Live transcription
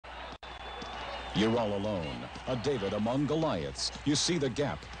You're all alone, a David among Goliaths. You see the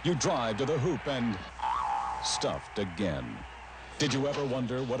gap, you drive to the hoop and stuffed again. Did you ever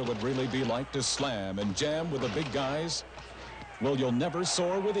wonder what it would really be like to slam and jam with the big guys? Well, you'll never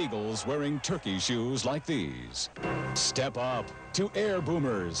soar with eagles wearing turkey shoes like these. Step up to Air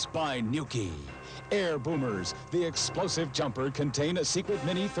Boomers by Nuki. Air Boomers, the explosive jumper, contain a secret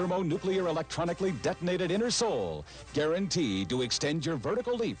mini thermonuclear electronically detonated inner sole, guaranteed to extend your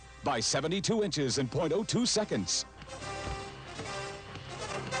vertical leap by 72 inches in 0.02 seconds.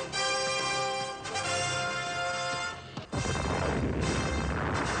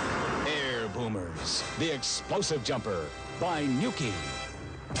 Air Boomers, the explosive jumper by Nuki.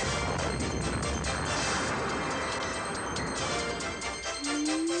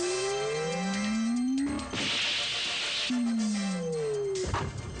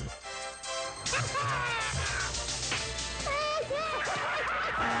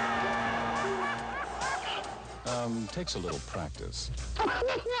 Takes a little practice.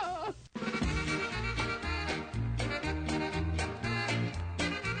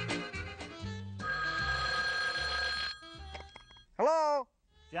 Hello?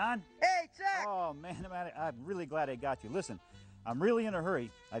 John? Hey, Chuck! Oh, man, I'm really glad I got you. Listen, I'm really in a hurry.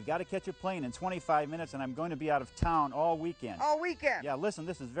 I've got to catch a plane in 25 minutes, and I'm going to be out of town all weekend. All weekend? Yeah, listen,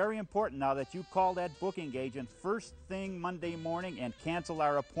 this is very important now that you call that booking agent first thing Monday morning and cancel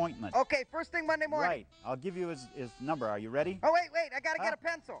our appointment. Okay, first thing Monday morning. Right. I'll give you his number. Are you ready? Oh, wait, I got to get a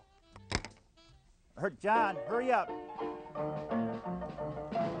pencil. John, hurry up.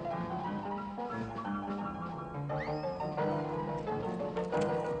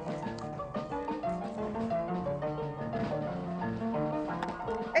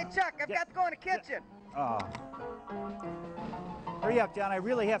 Hey, Chuck, I've got to go in the kitchen. Oh. Hurry up, John. I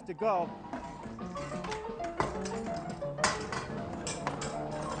really have to go.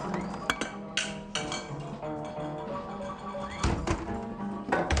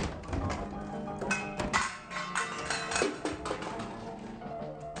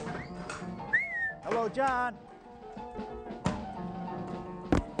 Hello, John.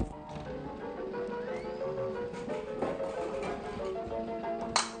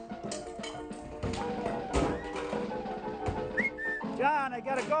 John, I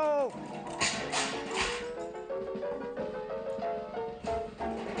gotta go.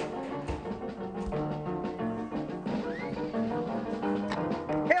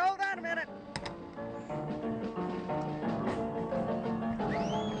 Hey, hold on a minute.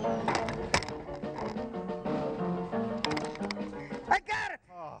 I got it.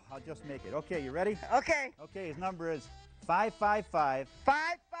 Oh, I'll just make it. Okay, you ready? Okay. Okay, his number is 555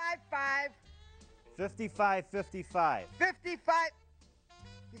 555 5555. 55.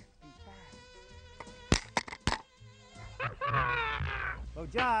 Oh,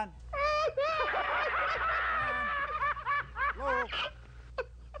 John. Hello.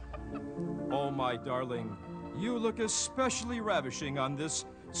 Oh, my darling, you look especially ravishing on this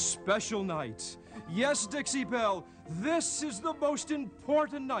special night. Yes, Dixie Belle, this is the most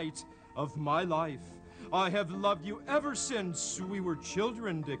important night of my life. I have loved you ever since we were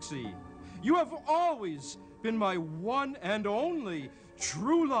children, Dixie. You have always been my one and only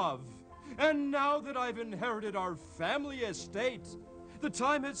true love. And now that I've inherited our family estate, the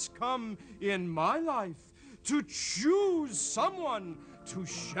time has come in my life to choose someone to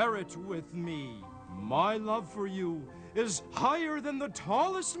share it with me. My love for you is higher than the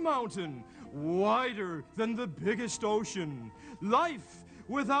tallest mountain, wider than the biggest ocean. Life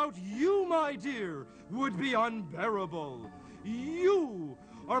without you, my dear, would be unbearable. You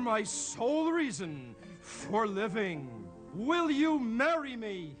are my sole reason for living. Will you marry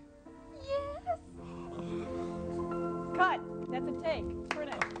me? Yes. Cut. That's a take. Turn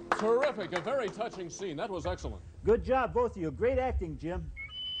it. Terrific. A very touching scene. That was excellent. Good job, both of you. Great acting, Jim.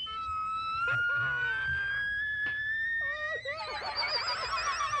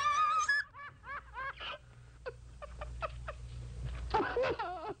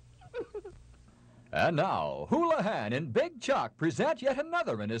 And now, Hoolihan and Big Chuck present yet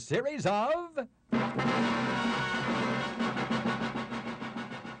another in a series of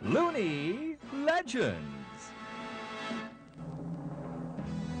Looney Legends.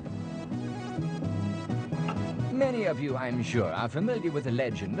 Many of you, I'm sure, are familiar with the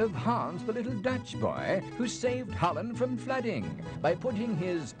legend of Hans, the little Dutch boy who saved Holland from flooding by putting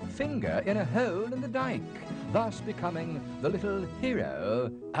his finger in a hole in the dike, thus becoming the little hero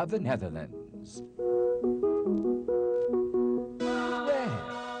of the Netherlands. Well,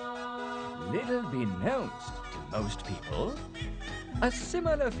 little beknownst to most people, a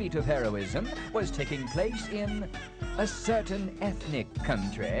similar feat of heroism was taking place in a certain ethnic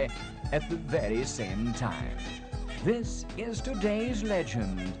country at the very same time. This is today's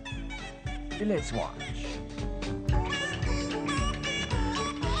legend. Let's watch.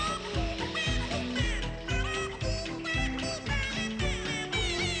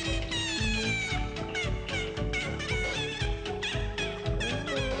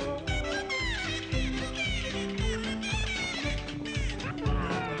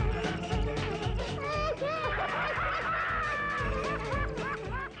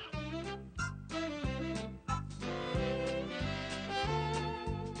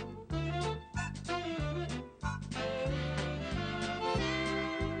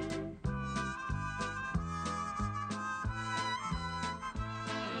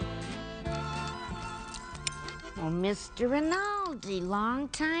 Oh, Mr. Rinaldi, long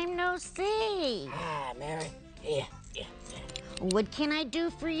time no see. Hi, Mary. Yeah. What can I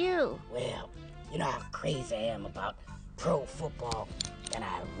do for you? Well, you know how crazy I am about pro football, and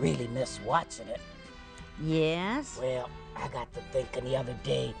I really miss watching it. Yes? Well, I got to thinking the other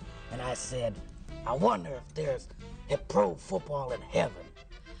day, and I said, I wonder if there's a pro football in heaven.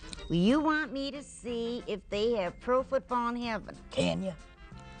 You want me to see if they have pro football in heaven? Can you?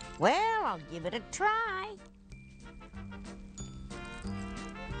 Well, I'll give it a try.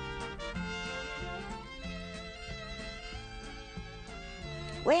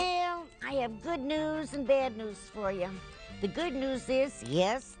 Well, I have good news and bad news for you. The good news is,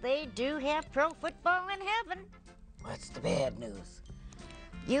 yes, they do have pro football in heaven. What's the bad news?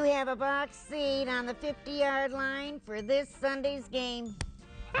 You have a box seat on the 50-yard line for this Sunday's game.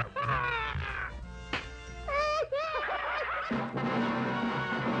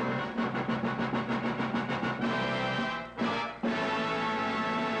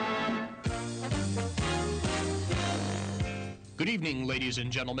 Good evening, ladies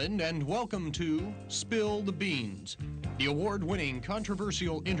and gentlemen, and welcome to Spill the Beans, the award-winning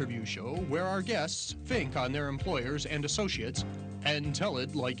controversial interview show where our guests think on their employers and associates and tell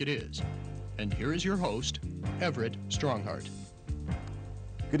it like it is. And here is your host, Everett Stronghart.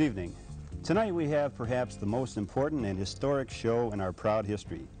 Good evening. Tonight we have perhaps the most important and historic show in our proud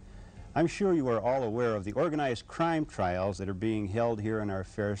history. I'm sure you are all aware of the organized crime trials that are being held here in our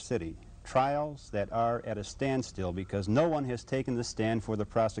fair city. Trials that are at a standstill because no one has taken the stand for the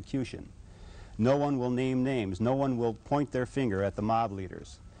prosecution. No one will name names. No one will point their finger at the mob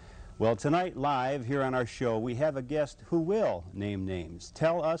leaders. Well, tonight live here on our show, we have a guest who will name names.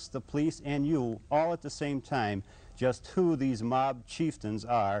 Tell us, the police, and you all at the same time just who these mob chieftains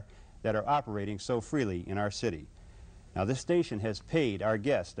are that are operating so freely in our city. Now, this station has paid our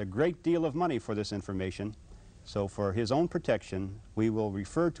guest a great deal of money for this information. So for his own protection, we will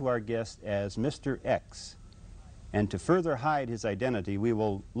refer to our guest as Mr. X. And to further hide his identity, we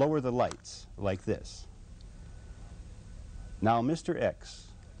will lower the lights like this. Now, Mr. X,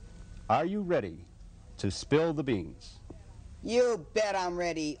 are you ready to spill the beans? You bet I'm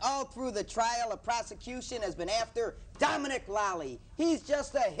ready. All through the trial, the prosecution has been after Dominic Lally. He's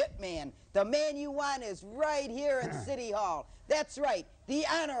just a hitman. The man you want is right here in City Hall. That's right. The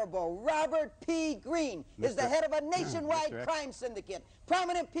Honorable Robert P. Green is the head of a nationwide crime syndicate.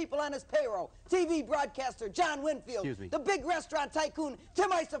 Prominent people on his payroll. TV broadcaster John Winfield. The big restaurant tycoon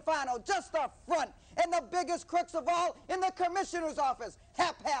Tim Isofano just up front. And the biggest crooks of all in the commissioner's office,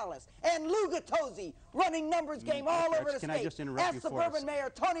 Hap Hallis and Lou Gattosi, running numbers game all over the state. Can I just interrupt you for a suburban mayor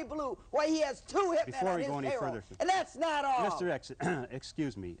Tony Blue, why he has 2 hitmen on his payroll. And that's not all. Mr. X,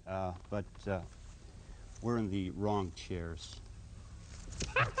 excuse me, but we're in the wrong chairs.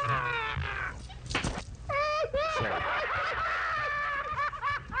 Sorry.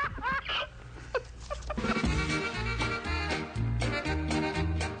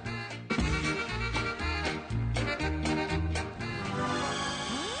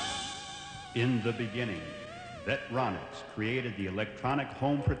 In the beginning, Vetronics created the electronic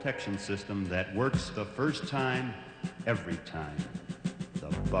home protection system that works the first time, every time. The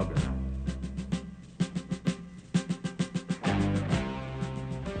bugger.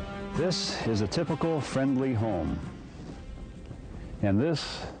 This is a typical friendly home. And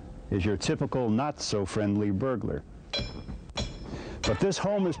this is your typical not-so-friendly burglar. But this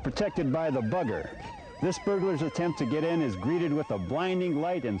home is protected by the bugger. This burglar's attempt to get in is greeted with a blinding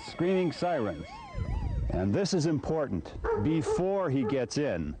light and screaming sirens. And this is important. Before he gets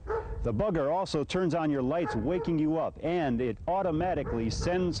in, the bugger also turns on your lights, waking you up, and it automatically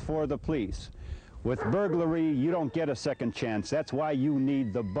sends for the police. With burglary, you don't get a second chance. That's why you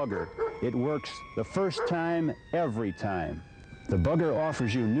need the bugger. It works the first time, every time. The Bugger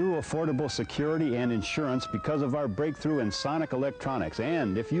offers you new affordable security and insurance because of our breakthrough in sonic electronics.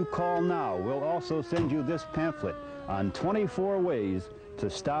 And if you call now, we'll also send you this pamphlet on 24 ways to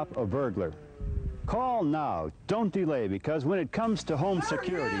stop a burglar. Call now. Don't delay, because when it comes to home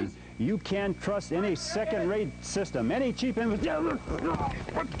security, you can't trust any second-rate system, any cheap What's going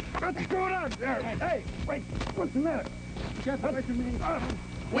on there? Hey, wait, what's the matter?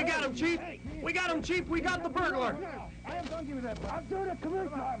 We got him, Chief! We got him, Chief! We got the burglar! Don't give me that. I'm doing a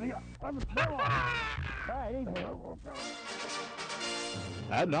commercial.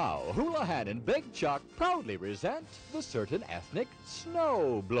 And now, Hoolihan and Big Chuck proudly present the certain ethnic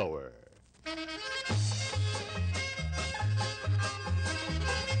snow blower.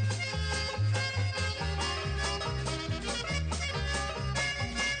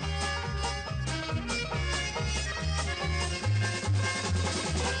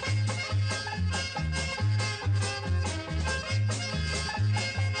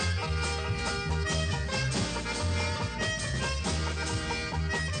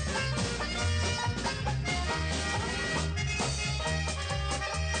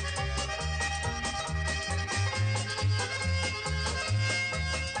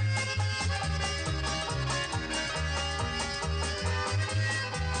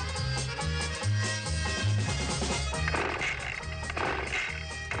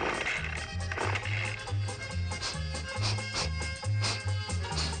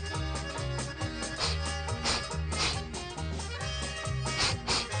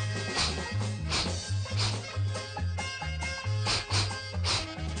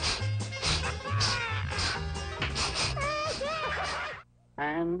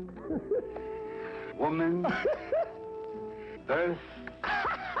 Man, woman, birth,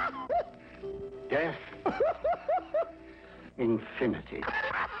 death, infinity.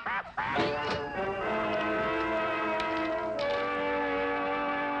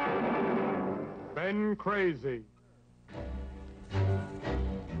 Ben Crazy.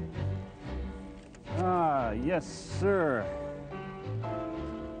 Yes, sir.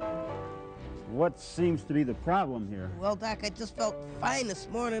 What seems to be the problem here? Well, Doc, I just felt fine this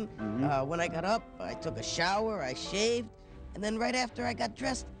morning. When I got up, I took a shower, I shaved, and then right after I got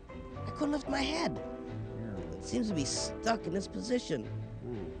dressed, I couldn't lift my head. It seems to be stuck in this position.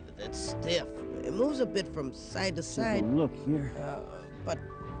 It's stiff. It moves a bit from side to side. Look here. But, it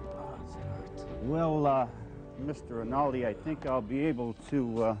hurts. Well, Mr. Rinaldi, I think I'll be able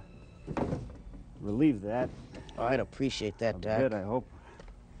to relieve that. Oh, I'd appreciate that, Doc. I hope.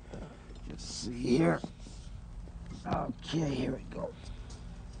 Just see here. Okay, here we go.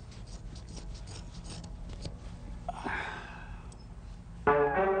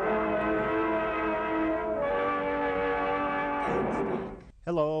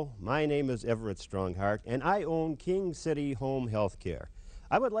 Hello, my name is Everett Stronghart, and I own King City Home Health Care.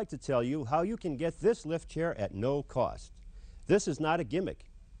 I would like to tell you how you can get this lift chair at no cost. This is not a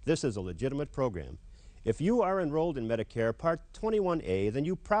gimmick. This is a legitimate program. If you are enrolled in Medicare Part 21A, then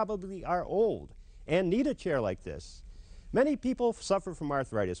you probably are old and need a chair like this. Many people suffer from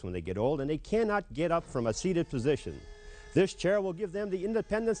arthritis when they get old, and they cannot get up from a seated position. This chair will give them the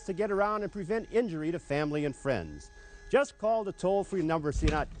independence to get around and prevent injury to family and friends. Just call the toll-free number. See,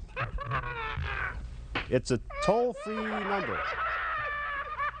 not. It's a toll-free number.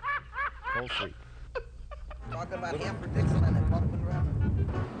 Toll-free. Talking about Hanford Dixon and that bumping around.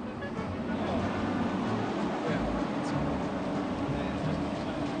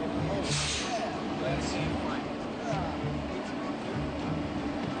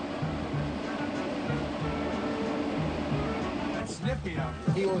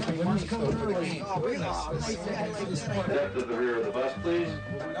 He owes me money, so for the game. Step to the rear of the bus, please.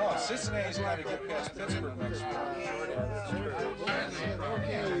 No, Cincinnati's got to get past Pittsburgh next week.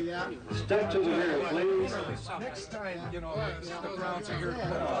 Step to the rear, please. Next time, you know, the Browns are here to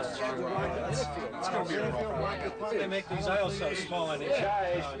play us. It's going to be a rough one. They make these aisles so small in each.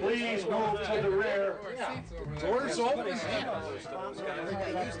 Guys, please move to the rear. Doors open. Yeah,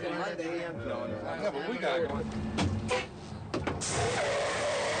 but we got to go.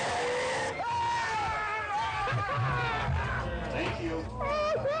 Thank you.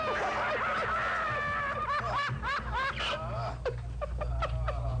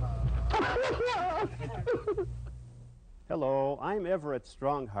 Hello, I'm Everett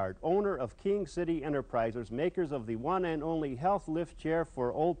Stronghart, owner of King City Enterprises, makers of the one and only health lift chair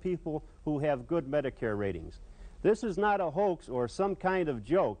for old people who have good Medicare ratings. This is not a hoax or some kind of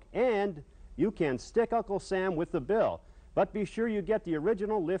joke, and you can stick Uncle Sam with the bill. But be sure you get the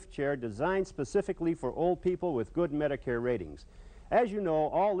original lift chair designed specifically for old people with good Medicare ratings. As you know,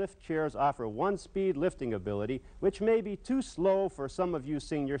 all lift chairs offer one-speed lifting ability, which may be too slow for some of you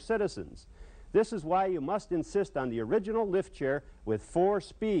senior citizens. This is why you must insist on the original lift chair with 4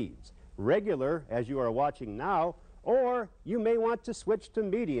 speeds, regular, as you are watching now, or you may want to switch to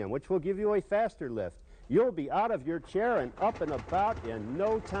medium, which will give you a faster lift. You'll be out of your chair and up and about in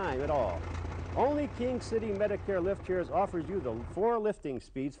no time at all. Only King City Medicare lift chairs offers you the 4 lifting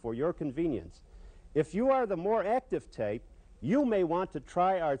speeds for your convenience. If you are the more active type, you may want to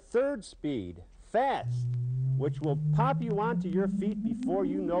try our 3rd speed, fast, which will pop you onto your feet before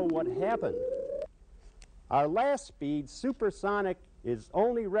you know what happened. Our last speed, supersonic, is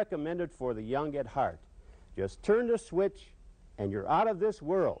only recommended for the young at heart. Just turn the switch and you're out of this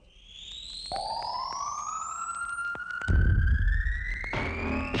world.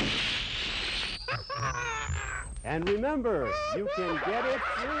 And remember, you can get it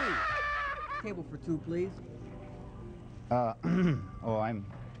free. Table for 2, please. Oh, I'm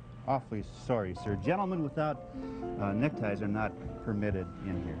awfully sorry, sir. Gentlemen without neckties are not permitted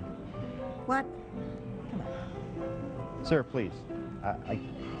in here. What? Sir, please.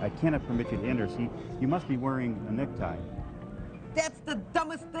 I cannot permit you to enter. See, you must be wearing a necktie. That's the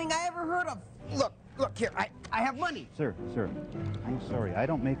dumbest thing I ever heard of. Look here, I have money. Sir, I'm sorry. I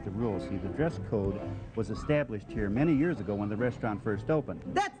don't make the rules. See, the dress code was established here many years ago when the restaurant first opened.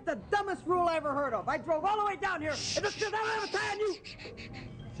 That's the dumbest rule I ever heard of. I drove all the way down here, and this because I don't have a tie on you.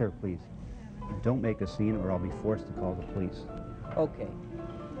 Sir, please, don't make a scene or I'll be forced to call the police. Okay.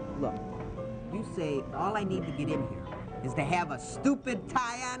 Look, you say all I need to get in here is to have a stupid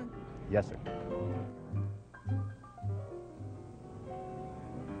tie on? Yes, sir.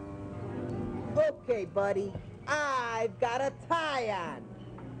 Okay, buddy. I've got a tie on.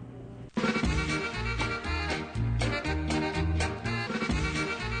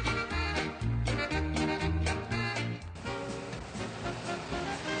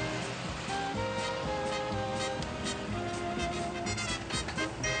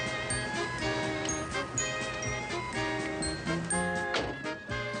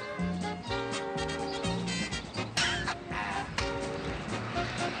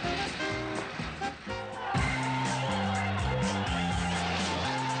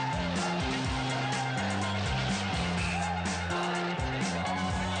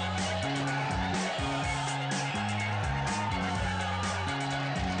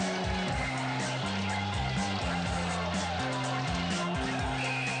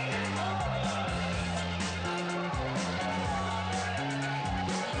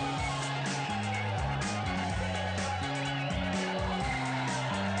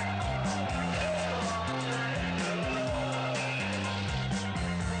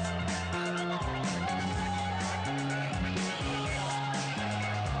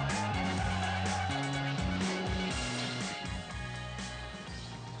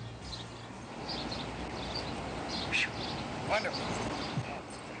 Wonderful.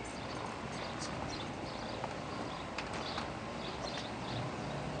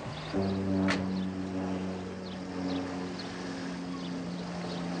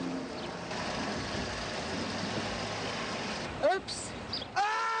 Oops.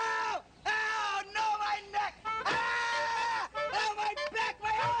 Oh! Oh, no, my neck! Ah! Oh, my back, my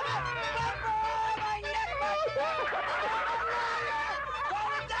arm! Oh, my neck, my back! Call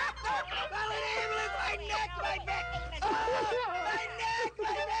the doctor! Call an ambulance! My neck, my neck! Oh, my neck,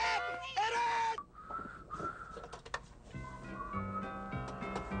 my neck! It hurts!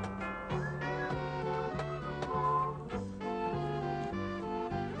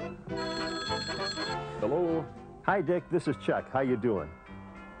 Hello. Hi, Dick. This is Chuck. How you doing?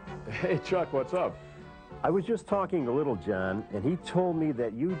 Hey, Chuck, what's up? I was just talking to Little John, and he told me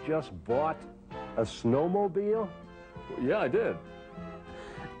that you just bought a snowmobile. Yeah, I did.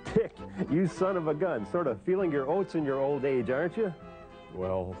 Dick, you son of a gun. Sort of feeling your oats in your old age, aren't you?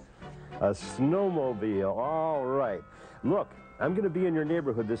 Well... A snowmobile. All right. Look, I'm going to be in your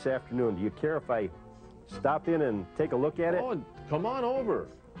neighborhood this afternoon. Do you care if I stop in and take a look at it? Oh, come on over.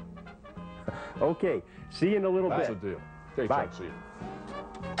 Okay. See you in a little bit. That's a deal. Okay, Bye. Chuck, see you.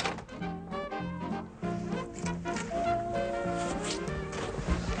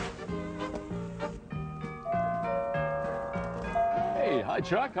 Hey, hi,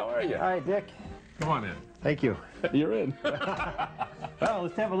 Chuck. How are you? Hi, Dick. Come on in. Thank you. You're in. Well,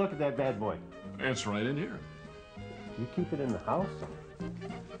 let's have a look at that bad boy. It's right in here. You keep it in the house?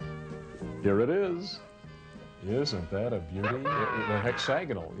 Here it is. Isn't that a beauty? The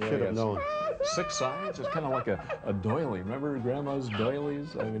hexagonal. Yeah, Should have known. 6 sides. It's kind of like a doily. Remember Grandma's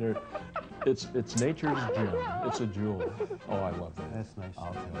doilies? I mean, it's nature's gem. It's a jewel. Oh, I love that. That's nice.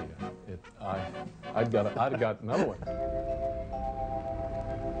 I'll tell you. I'd have got another one.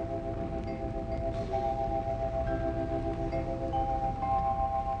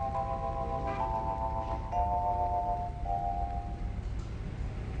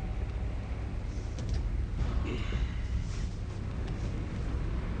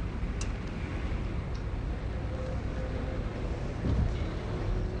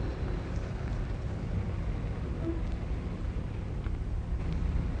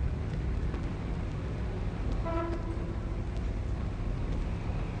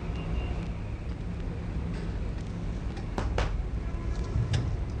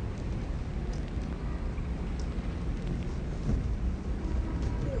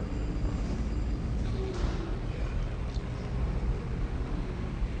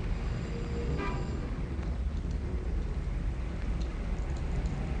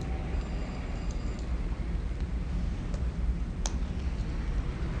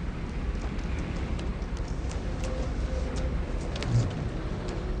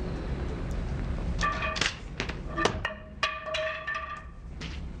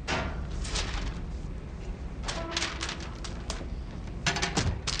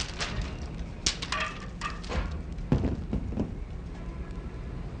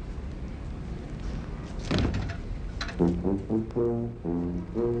 Hey,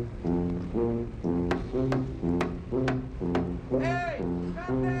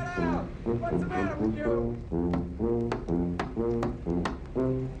 cut that out! What's the matter with you?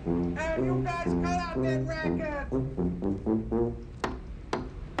 Hey, you guys cut out that racket!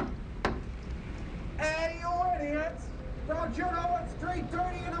 Hey, you idiots! Don't you know it's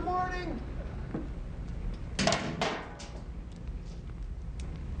 3:30 in the morning?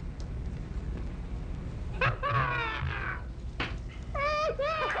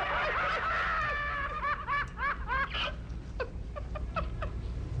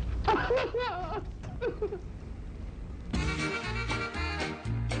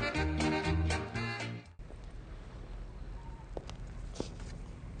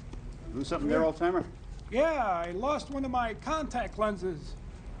 Do something there, old timer? Yeah, I lost one of my contact lenses.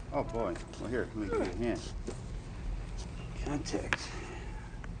 Oh boy. Well, here, let me give you a hand. Contacts.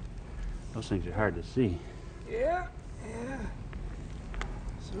 Those things are hard to see. Yeah.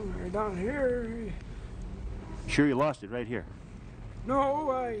 Somewhere down here. Sure you lost it right here?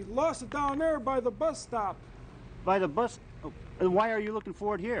 No, I lost it down there by the bus stop. By the bus? Oh, why are you looking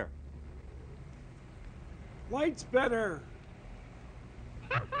for it here? Light's better.